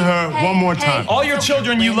voice to her one more time. All your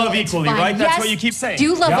children you love equally, fine. right? That's Yes, what you keep saying.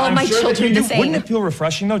 do love all I'm my sure that children you the do. same. Wouldn't it feel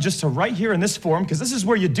refreshing, though, just to right here in this forum, because this is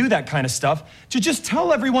where you do that kind of stuff, to just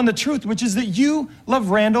tell everyone the truth, which is that you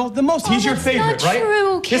love Randall the most. He's your favorite, right?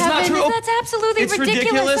 True, It's Kevin. not true. That's absolutely it's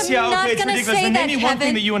ridiculous. Yeah, I'm not okay, it's gonna ridiculous. say And that, name me one Kevin.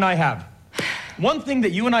 thing that you and I have. one thing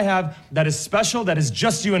that you and I have that is special, that is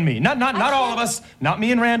just you and me. Not all of us, not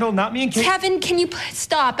me and Randall, not me and Kate. Kevin, can you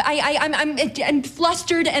stop? I'm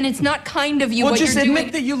flustered, and it's not kind of you Well, what just you're doing.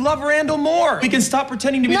 admit that you love Randall more. We can stop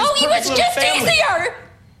pretending to be No, this he perfect was little just family. easier.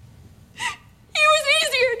 He was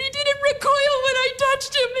easier, and he didn't recoil when I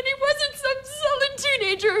touched him, and he wasn't some sullen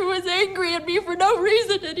teenager who was angry at me for no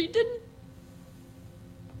reason, and he didn't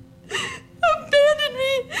abandon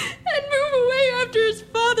me and move away after his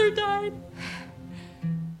father died.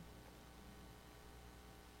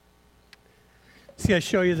 See, I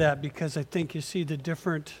show you that because I think you see the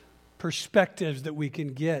different perspectives that we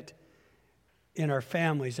can get in our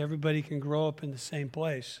families. Everybody can grow up in the same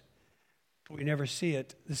place, but we never see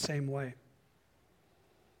it the same way.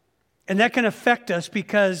 And that can affect us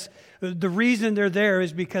because the reason they're there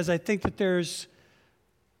is because I think that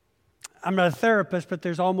I'm not a therapist, but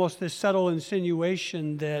there's almost this subtle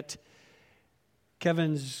insinuation that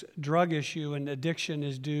Kevin's drug issue and addiction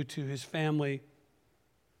is due to his family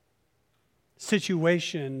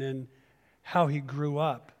situation and how he grew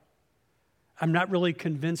up. I'm not really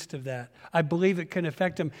convinced of that. I believe it can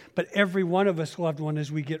affect him, but every one of us, loved one,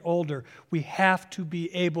 as we get older, we have to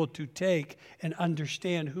be able to take and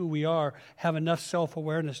understand who we are, have enough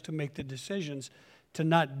self-awareness to make the decisions, to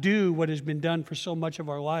not do what has been done for so much of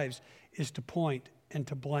our lives, is to point and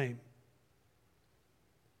to blame.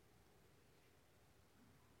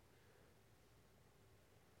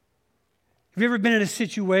 Have you ever been in a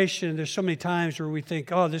situation, there's so many times where we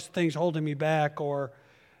think, oh, this thing's holding me back, or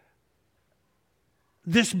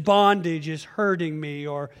this bondage is hurting me,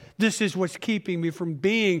 or this is what's keeping me from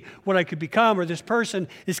being what I could become, or this person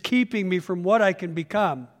is keeping me from what I can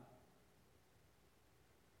become.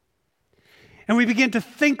 And we begin to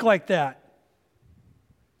think like that.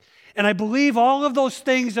 And I believe all of those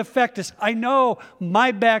things affect us. I know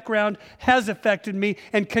my background has affected me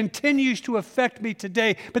and continues to affect me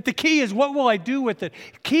today. But the key is, what will I do with it?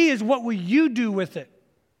 The key is, what will you do with it?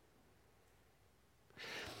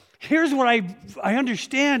 Here's what I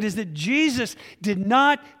understand is that Jesus did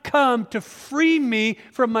not come to free me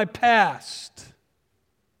from my past.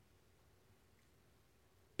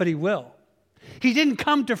 But He will. He didn't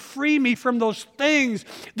come to free me from those things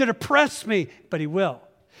that oppress me, but He will.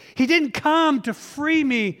 He didn't come to free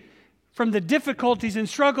me from the difficulties and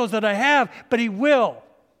struggles that I have, but He will.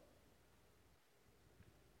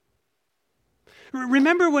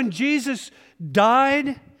 Remember when Jesus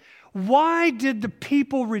died? Why did the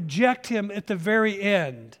people reject Him at the very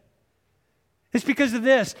end? It's because of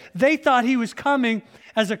this. They thought He was coming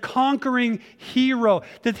as a conquering hero,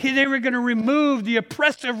 that they were going to remove the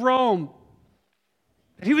oppressive Rome.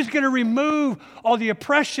 He was going to remove all the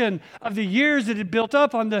oppression of the years that had built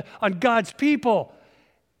up on God's people.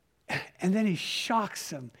 And then He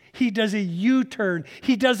shocks them. He does a U-turn.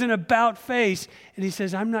 He does an about face. And He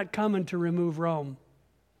says, I'm not coming to remove Rome.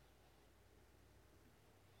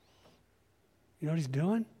 You know what He's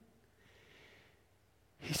doing?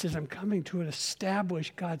 He says, I'm coming to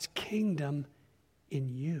establish God's kingdom in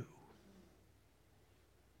you.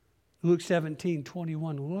 Luke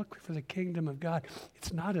 17:21, look for the kingdom of God.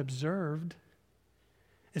 It's not observed.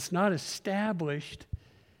 It's not established.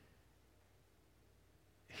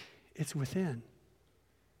 It's within.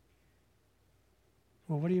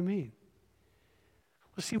 Well, what do you mean?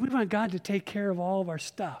 Well, see, we want God to take care of all of our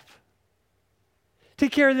stuff.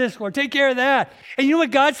 Take care of this, Lord. Take care of that. And you know what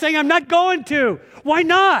God's saying? I'm not going to. Why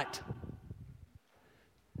not?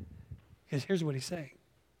 Because here's what He's saying.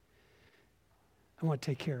 I want to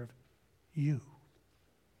take care of you.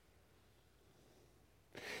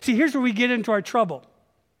 See, here's where we get into our trouble.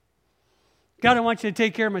 God, I want you to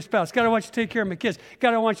take care of my spouse. God, I want you to take care of my kids.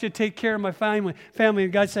 God, I want you to take care of my family.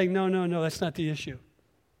 And God's saying, no, that's not the issue.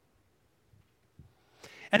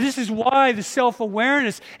 And this is why the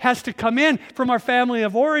self-awareness has to come in from our family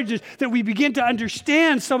of origins, that we begin to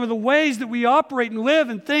understand some of the ways that we operate and live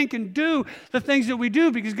and think and do the things that we do,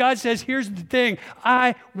 because God says, here's the thing,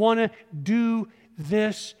 I want to do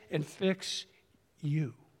this and fix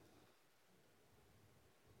you.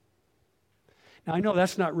 Now, I know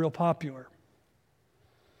that's not real popular.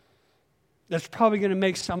 That's probably going to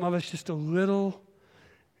make some of us just a little,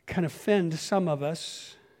 kind of offend some of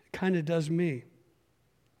us. It kind of does me.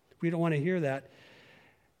 We don't want to hear that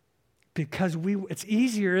because it's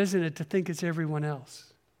easier, isn't it, to think it's everyone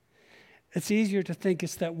else. It's easier to think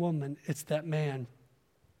it's that woman, it's that man,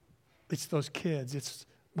 it's those kids, it's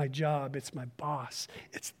my job, it's my boss,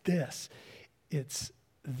 it's this, it's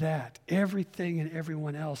that. Everything and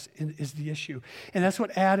everyone else is the issue. And that's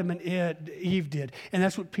what Adam and Eve did. And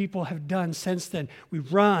that's what people have done since then. We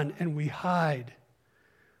run and we hide.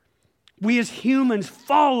 We as humans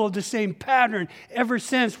follow the same pattern ever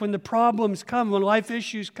since. When the problems come, when life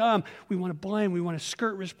issues come, we want to blame, we want to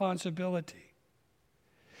skirt responsibility.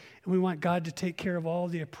 And we want God to take care of all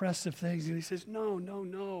the oppressive things. And he says, no, no,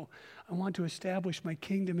 no. I want to establish my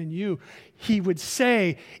kingdom in you. He would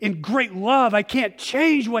say, in great love, I can't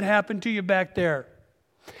change what happened to you back there.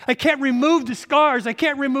 I can't remove the scars. I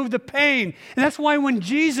can't remove the pain. And that's why when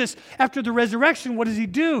Jesus, after the resurrection, what does he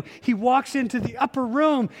do? He walks into the upper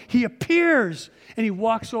room. He appears, and he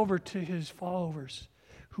walks over to his followers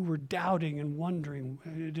who were doubting and wondering,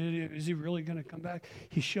 is he really going to come back?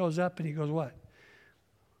 He shows up, and he goes, what?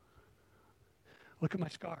 Look at my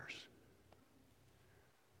scars.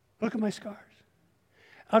 Look at my scars.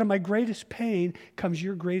 Out of my greatest pain comes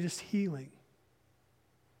your greatest healing.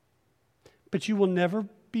 But you will never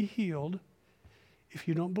be healed if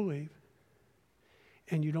you don't believe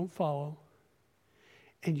and you don't follow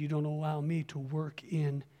and you don't allow me to work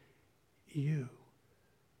in you.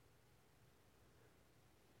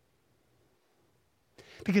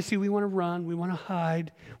 Because, see, we want to run, we want to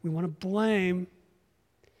hide, we want to blame.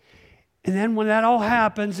 And then when that all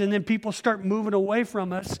happens and then people start moving away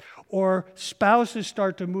from us, or spouses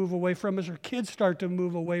start to move away from us, or kids start to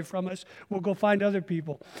move away from us, we'll go find other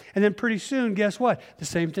people. And then pretty soon, guess what? The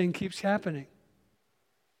same thing keeps happening.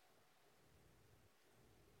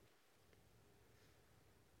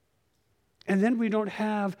 And then we don't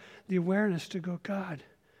have the awareness to go, God,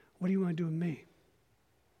 what do you want to do with me?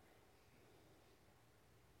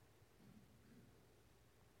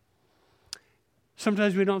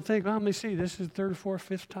 Sometimes we don't think, well, let me see, this is the third, fourth,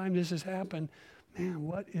 fifth time this has happened. Man,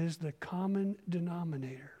 what is the common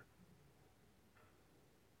denominator?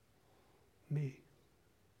 Me.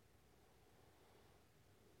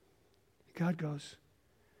 God goes,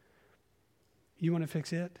 you want to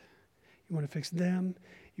fix it? You want to fix them?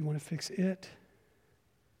 You want to fix it?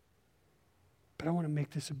 But I want to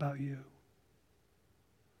make this about you.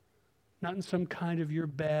 Not in some kind of you're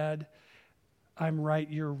bad, I'm right,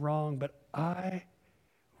 you're wrong, but I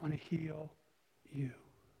want to heal you.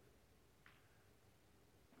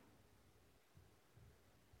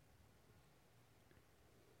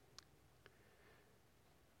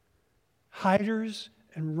 Hiders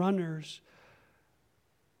and runners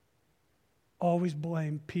always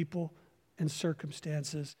blame people and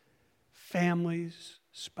circumstances, families,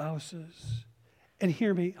 spouses. And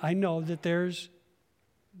hear me, I know that there's,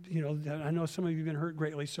 I know some of you have been hurt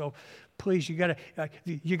greatly, so please, you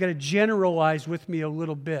gotta generalize with me a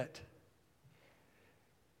little bit.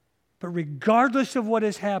 But regardless of what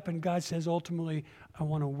has happened, God says ultimately, I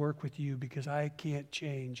want to work with you because I can't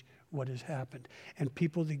change what has happened. And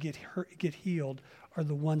people that get hurt, get healed are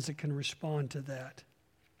the ones that can respond to that.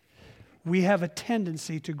 We have a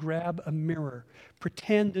tendency to grab a mirror,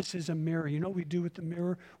 pretend this is a mirror. You know what we do with the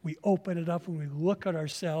mirror? We open it up and we look at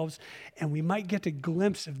ourselves, and we might get a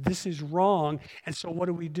glimpse of this is wrong. And so what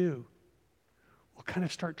do? We'll kind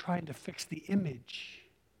of start trying to fix the image.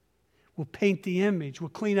 We'll paint the image. We'll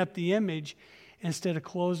clean up the image instead of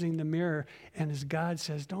closing the mirror. And as God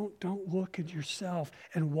says, don't look at yourself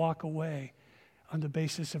and walk away on the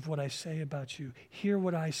basis of what I say about you. Hear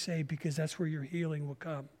what I say, because that's where your healing will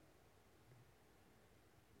come.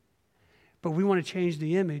 But we want to change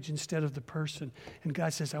the image instead of the person. And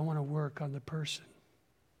God says, I want to work on the person.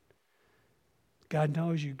 God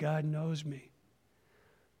knows you. God knows me.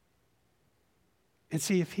 And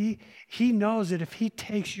see, if he knows that if he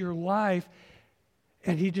takes your life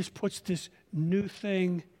and he just puts this new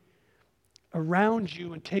thing around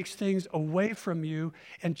you and takes things away from you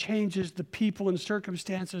and changes the people and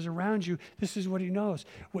circumstances around you, this is what he knows.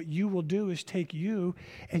 What you will do is take you,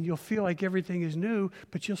 and you'll feel like everything is new,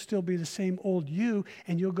 but you'll still be the same old you,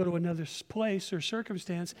 and you'll go to another place or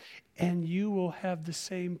circumstance, and you will have the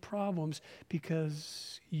same problems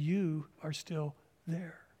because you are still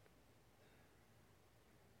there.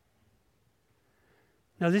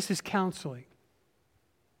 Now, this is counseling.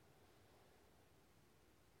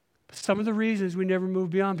 Some of the reasons we never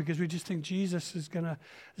move beyond because we just think Jesus is going to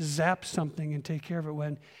zap something and take care of it,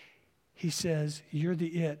 when he says, you're the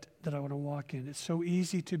it that I want to walk in. It's so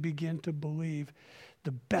easy to begin to believe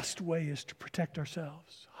the best way is to protect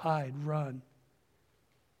ourselves, hide, run,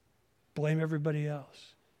 blame everybody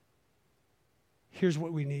else. Here's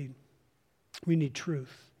what we need. We need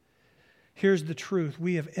truth. Here's the truth.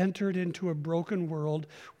 We have entered into a broken world.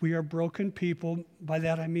 We are broken people. By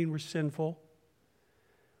that I mean we're sinful.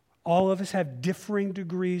 All of us have differing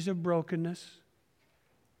degrees of brokenness.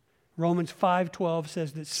 Romans 5:12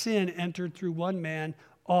 says that sin entered through one man,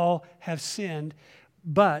 all have sinned,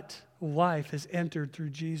 but life has entered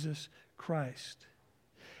through Jesus Christ.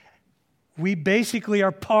 We basically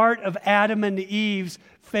are part of Adam and Eve's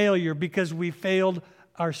failure because we failed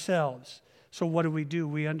ourselves. So what do?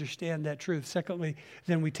 We understand that truth. Secondly,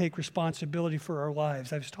 then we take responsibility for our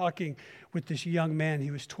lives. I was talking with this young man.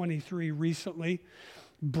 He was 23 recently.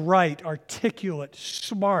 Bright, articulate,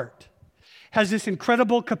 smart. Has this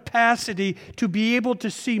incredible capacity to be able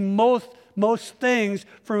to see most things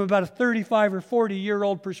from about a 35 or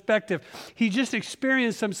 40-year-old perspective. He just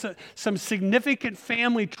experienced some significant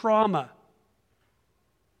family trauma.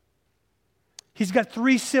 He's got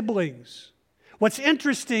 3 siblings. What's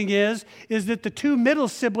interesting is that the 2 middle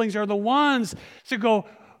siblings are the ones that go,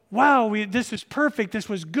 wow, this is perfect, this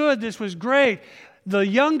was good, this was great. The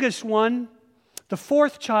youngest one, the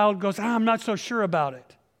 4th child, goes, I'm not so sure about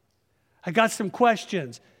it. I got some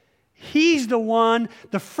questions. He's the one,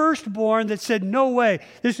 the firstborn, that said, no way,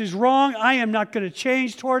 this is wrong, I am not going to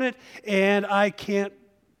change toward it, and I can't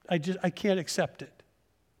accept it.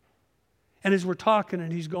 And as we're talking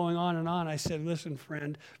and he's going on and on, I said, listen,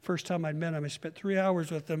 friend, first time I met him, I spent 3 hours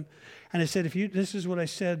with him. And I said, this is what I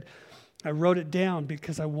said. I wrote it down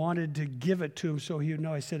because I wanted to give it to him so he would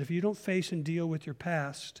know. I said, if you don't face and deal with your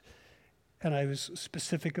past, and I was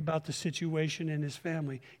specific about the situation in his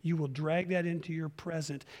family, you will drag that into your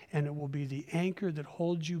present, and it will be the anchor that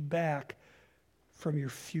holds you back from your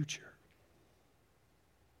future.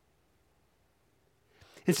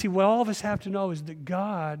 And see, what all of us have to know is that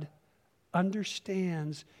God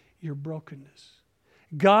understands your brokenness.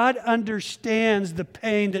 God understands the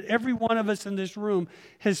pain that every one of us in this room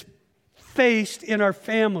has faced in our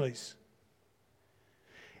families.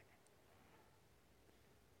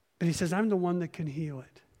 But he says, I'm the one that can heal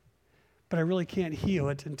it. But I really can't heal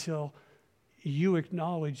it until you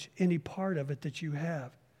acknowledge any part of it that you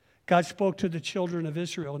have. God spoke to the children of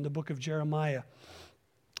Israel in the book of Jeremiah.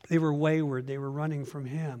 They were wayward. They were running from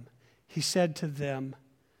him. He said to them,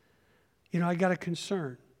 I got a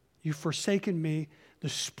concern. You've forsaken me, the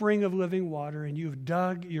spring of living water, and you've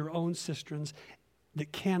dug your own cisterns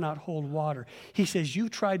that cannot hold water. He says, you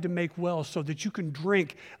tried to make wells so that you can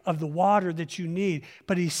drink of the water that you need.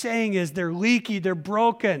 But he's saying is they're leaky, they're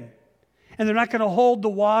broken, and they're not going to hold the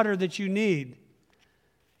water that you need.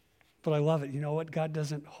 But I love it. You know what? God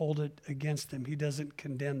doesn't hold it against them. He doesn't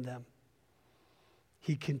condemn them.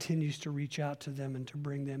 He continues to reach out to them and to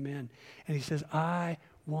bring them in. And he says, I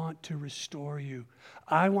want to restore you.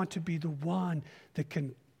 I want to be the one that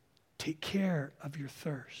can take care of your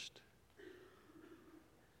thirst.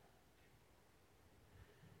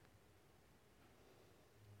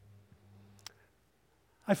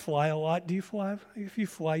 I fly a lot. Do you fly? If you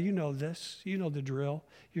fly, you know this. You know the drill.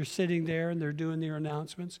 You're sitting there and they're doing their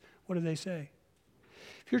announcements. What do they say?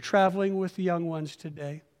 If you're traveling with the young ones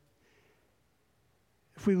today,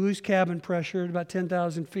 if we lose cabin pressure at about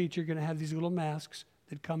 10,000 feet, you're going to have these little masks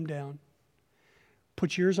that come down.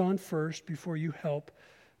 Put yours on first before you help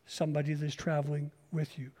somebody that's traveling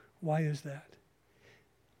with you. Why is that?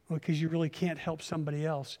 Well, because you really can't help somebody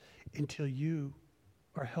else until you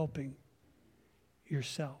are helping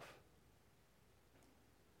yourself.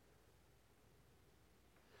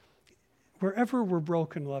 Wherever we're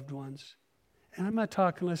broken, loved ones, and I'm not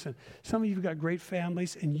talking, listen, some of you have got great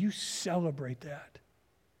families and you celebrate that.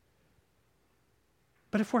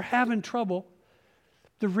 But if we're having trouble,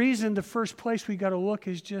 the reason, the first place we got to look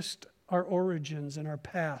is just our origins and our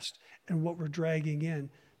past and what we're dragging in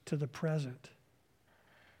to the present.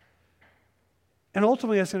 And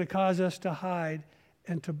ultimately, that's going to cause us to hide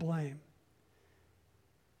and to blame.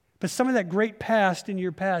 But some of that great past in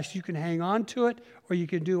your past, you can hang on to it, or you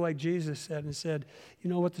can do like Jesus said and said, you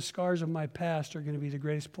know what, the scars of my past are going to be the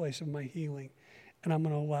greatest place of my healing, and I'm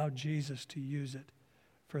going to allow Jesus to use it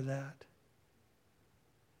for that.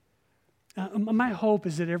 My hope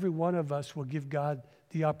is that every one of us will give God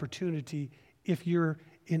the opportunity, if you're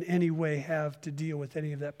in any way have to deal with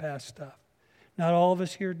any of that past stuff. Not all of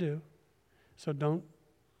us here do, so don't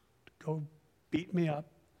go beat me up.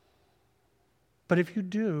 But if you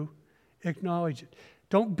do, acknowledge it.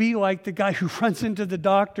 Don't be like the guy who runs into the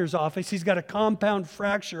doctor's office. He's got a compound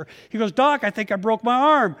fracture. He goes, Doc, I think I broke my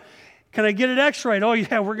arm. Can I get it x-rayed? Oh,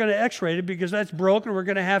 yeah, we're going to x-ray it because that's broken. We're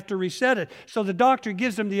going to have to reset it. So the doctor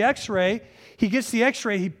gives him the x-ray. He gets the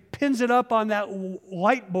x-ray. He pins it up on that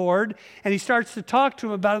light board, and he starts to talk to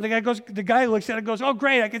him about it. The guy looks at it and goes, oh,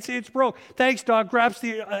 great, I can see it's broke. Thanks, Doc. Grabs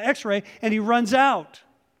the x-ray, and he runs out.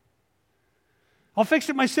 I'll fix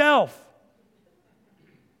it myself.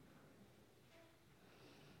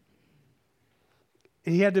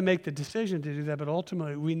 And he had to make the decision to do that, but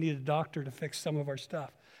ultimately we need a doctor to fix some of our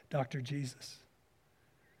stuff. Dr. Jesus,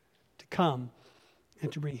 to come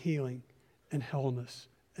and to bring healing and wholeness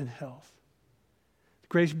and health.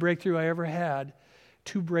 greatest breakthrough I ever had,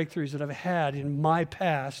 2 breakthroughs that I've had in my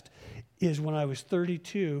past, is when I was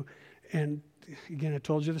 32. And again, I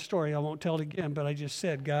told you the story. I won't tell it again, but I just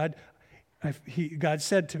said, God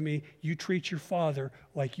said to me, you treat your father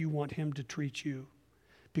like you want him to treat you,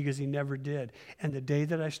 because he never did. And the day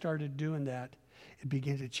that I started doing that, it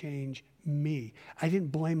began to change me. I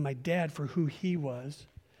didn't blame my dad for who he was.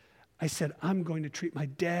 I said, I'm going to treat my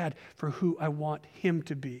dad for who I want him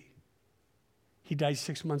to be. He died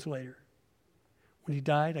 6 months later. When he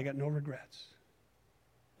died, I got no regrets.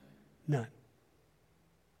 None.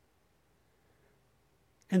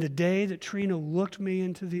 And the day that Trina looked me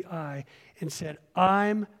into the eye and said,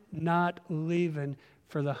 I'm not leaving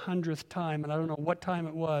for the 100th time, and I don't know what time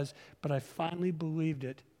it was, but I finally believed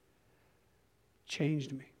it,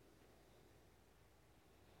 changed me.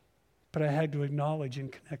 But I had to acknowledge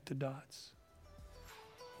and connect the dots.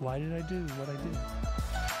 Why did I do what I did?